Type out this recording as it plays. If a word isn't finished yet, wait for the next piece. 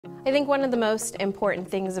I think one of the most important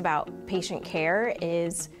things about patient care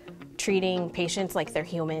is treating patients like they're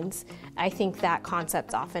humans. I think that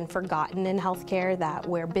concept's often forgotten in healthcare, that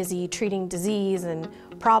we're busy treating disease and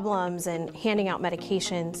problems and handing out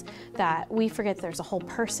medications, that we forget there's a whole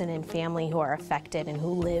person and family who are affected and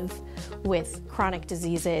who live with chronic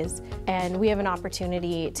diseases. And we have an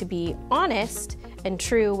opportunity to be honest and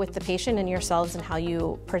true with the patient and yourselves and how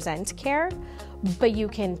you present care, but you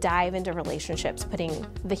can dive into relationships putting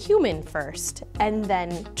the human first and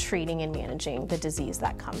then treating and managing the disease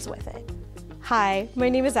that comes with it. Hi, my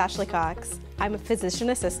name is Ashley Cox. I'm a physician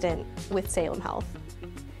assistant with Salem Health.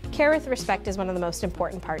 Care with respect is one of the most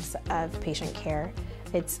important parts of patient care.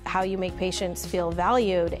 It's how you make patients feel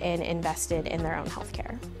valued and invested in their own health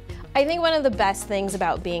care. I think one of the best things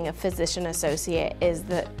about being a physician associate is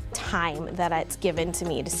the time that it's given to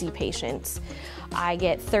me to see patients. I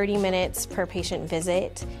get 30 minutes per patient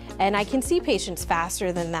visit, and I can see patients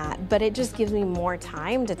faster than that, but it just gives me more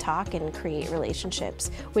time to talk and create relationships,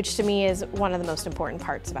 which to me is one of the most important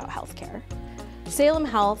parts about healthcare. Salem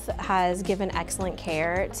Health has given excellent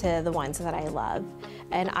care to the ones that I love,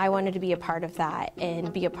 and I wanted to be a part of that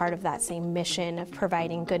and be a part of that same mission of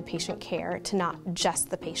providing good patient care to not just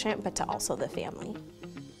the patient, but to also the family.